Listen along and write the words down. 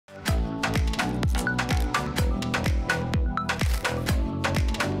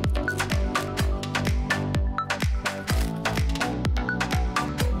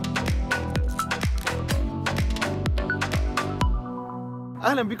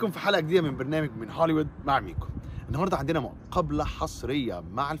اهلا بكم في حلقه جديده من برنامج من هوليوود مع ميكو. النهارده عندنا مقابله حصريه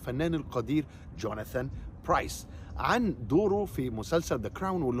مع الفنان القدير جوناثان برايس عن دوره في مسلسل ذا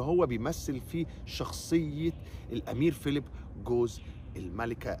كراون، واللي هو بيمثل فيه شخصيه الامير فيليب جوز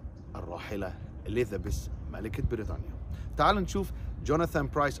الملكه الراحله اليزابيث ملكه بريطانيا. تعالوا نشوف جوناثان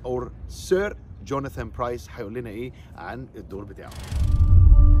برايس او سير جوناثان برايس هيقول لنا ايه عن الدور بتاعه.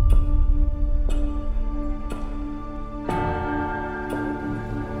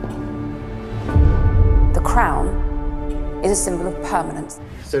 The crown is a symbol of permanence.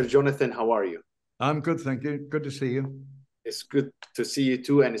 Sir Jonathan, how are you? I'm good, thank you. Good to see you. It's good to see you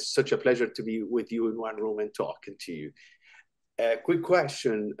too, and it's such a pleasure to be with you in one room and talking to you. Quick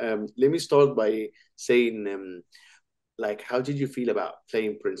question. Let me start by saying, how did you feel about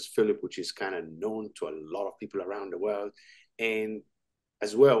playing Prince Philip, which is kind of known to a lot of people around the world, and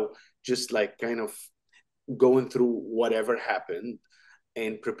as well, just kind of going through whatever happened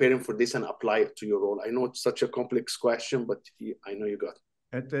and preparing for this and apply it to your role? I know it's such a complex question, but I know you got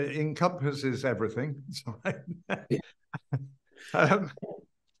it. It encompasses everything.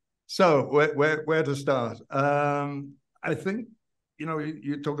 So where to start? I think,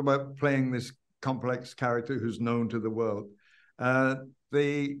 you talk about playing this complex character who's known to the world.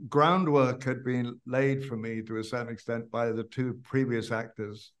 The groundwork had been laid for me to a certain extent by the two previous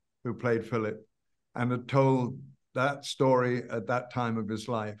actors who played Philip and had told that story at that time of his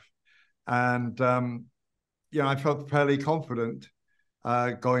life. And, I felt fairly confident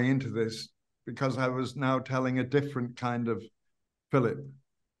going into this because I was now telling a different kind of Philip,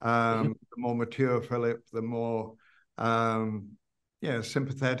 the more mature Philip, the more,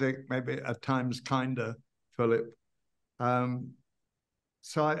 sympathetic, maybe at times kinder Philip.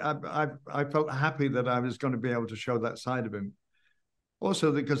 So I felt happy that I was going to be able to show that side of him.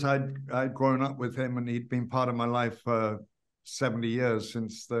 Also because I'd grown up with him and he'd been part of my life for 70 years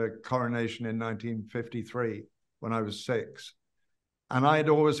since the coronation in 1953 when I was 6. And I'd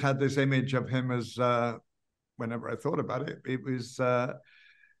always had this image of him as, whenever I thought about it, it was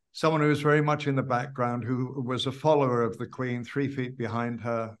someone who was very much in the background, who was a follower of the Queen, 3 feet behind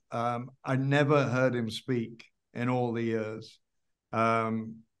her. I never heard him speak in all the years.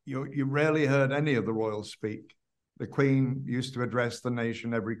 You rarely heard any of the royals speak. The Queen used to address the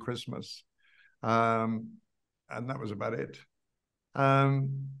nation every Christmas, and that was about it.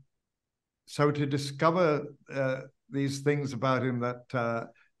 So to discover these things about him that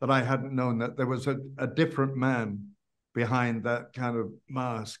I hadn't known, that there was a different man behind that kind of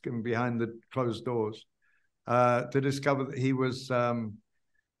mask and behind the closed doors, to discover that he was,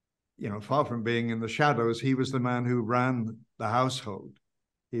 far from being in the shadows, he was the man who ran the household.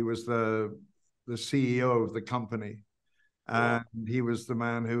 He was the CEO of the company, and he was the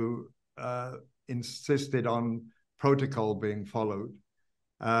man who insisted on protocol being followed,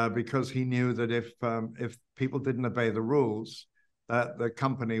 because he knew that if people didn't obey the rules, that the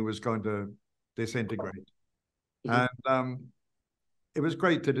company was going to disintegrate. And it was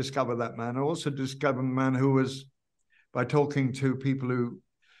great to discover that man. I also discovered a man who was, by talking to people who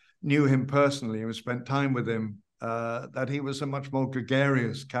knew him personally, who spent time with him, that he was a much more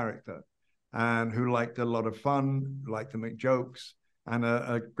gregarious character and who liked a lot of fun, liked to make jokes, and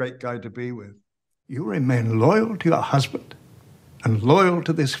a great guy to be with. You remain loyal to your husband and loyal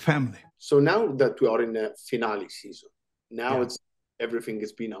to this family. So now that we are in the finale season, now everything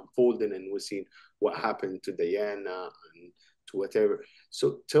has been unfolding and we've seen what happened to Diana and to whatever. So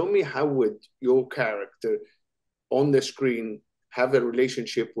tell me, how would your character on the screen have a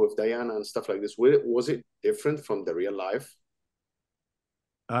relationship with Diana and stuff like this? Was it different from the real life?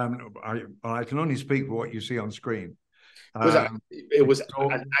 I can only speak for what you see on screen. It was as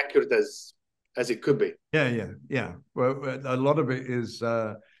accurate as it could be. Yeah. Well, a lot of it is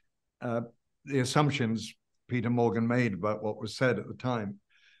the assumptions Peter Morgan made about what was said at the time,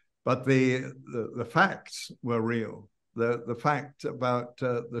 but the facts were real. The fact about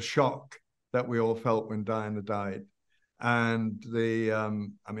the shock that we all felt when Diana died, and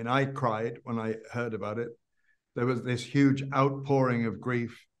I cried when I heard about it. There was this huge outpouring of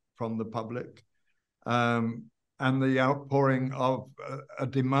grief from the public, and the outpouring of a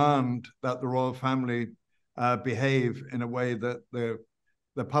demand that the royal family behave in a way that the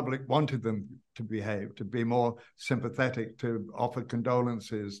public wanted them to behave, to be more sympathetic, to offer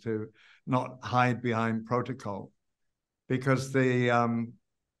condolences, to not hide behind protocol. Because the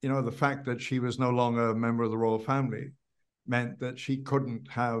fact that she was no longer a member of the royal family meant that she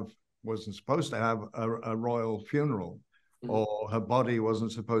wasn't supposed to have a royal funeral, or her body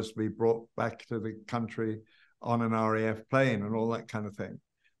wasn't supposed to be brought back to the country on an RAF plane and all that kind of thing.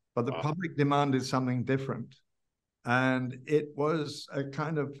 But the public demanded something different. And it was a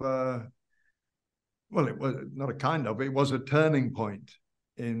kind of, well, it was not a kind of, it was a turning point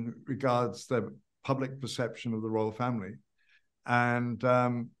in regards to the public perception of the royal family. And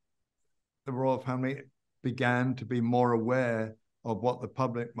the royal family began to be more aware of what the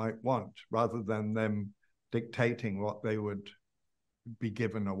public might want, rather than them dictating what they would be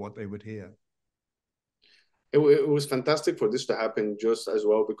given or what they would hear. It was fantastic for this to happen just as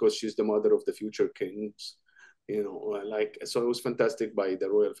well, because she's the mother of the future kings, you know, like, so it was fantastic by the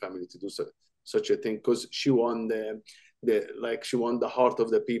royal family to do such a thing, because she won she won the heart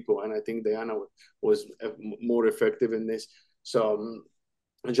of the people, and I think Diana was more effective in this. So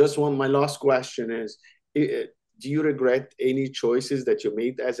my last question is, do you regret any choices that you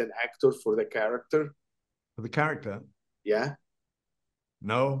made as an actor for the character? For the character? Yeah.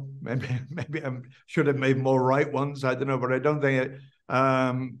 No, maybe I should have made more right ones. I don't know, but I don't think it.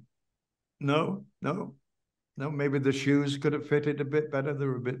 No. Maybe the shoes could have fitted a bit better. They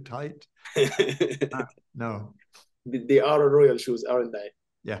were a bit tight. No. They are royal shoes, aren't they?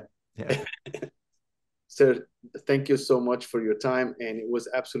 Yeah. Sir, thank you so much for your time, and it was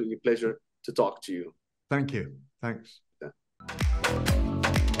absolutely a pleasure to talk to you. Thank you. Thanks. Yeah.